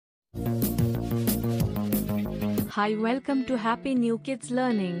Hi, welcome to Happy New Kids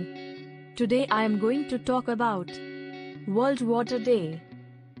Learning. Today I am going to talk about World Water Day.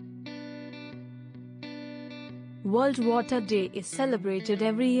 World Water Day is celebrated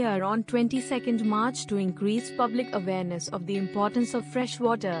every year on 22nd March to increase public awareness of the importance of fresh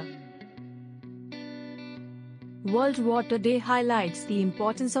water. World Water Day highlights the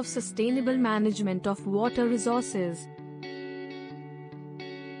importance of sustainable management of water resources.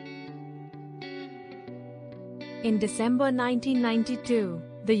 In December 1992,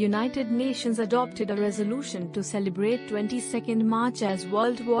 the United Nations adopted a resolution to celebrate 22nd March as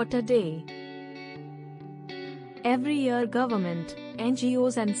World Water Day. Every year government,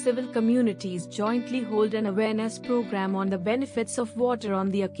 NGOs and civil communities jointly hold an awareness program on the benefits of water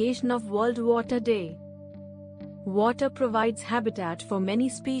on the occasion of World Water Day. Water provides habitat for many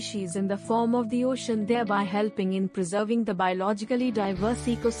species in the form of the ocean, thereby helping in preserving the biologically diverse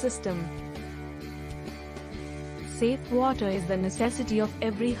ecosystem. Safe water is the necessity of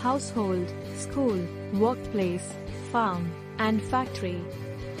every household, school, workplace, farm, and factory.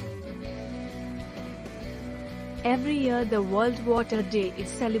 Every year the World Water Day is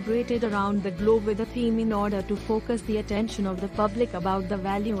celebrated around the globe with a theme in order to focus the attention of the public about the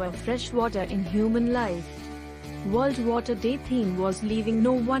value of fresh water in human life. World Water Day theme was Leaving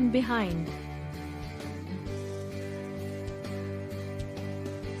No One Behind.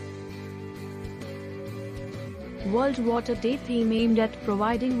 World Water Day theme aimed at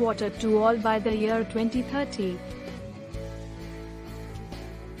providing water to all by the year 2030.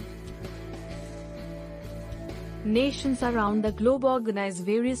 Nations around the globe organize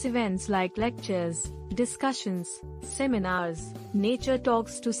various events like lectures, discussions, seminars, nature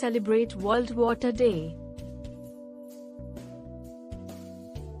talks to celebrate World Water Day.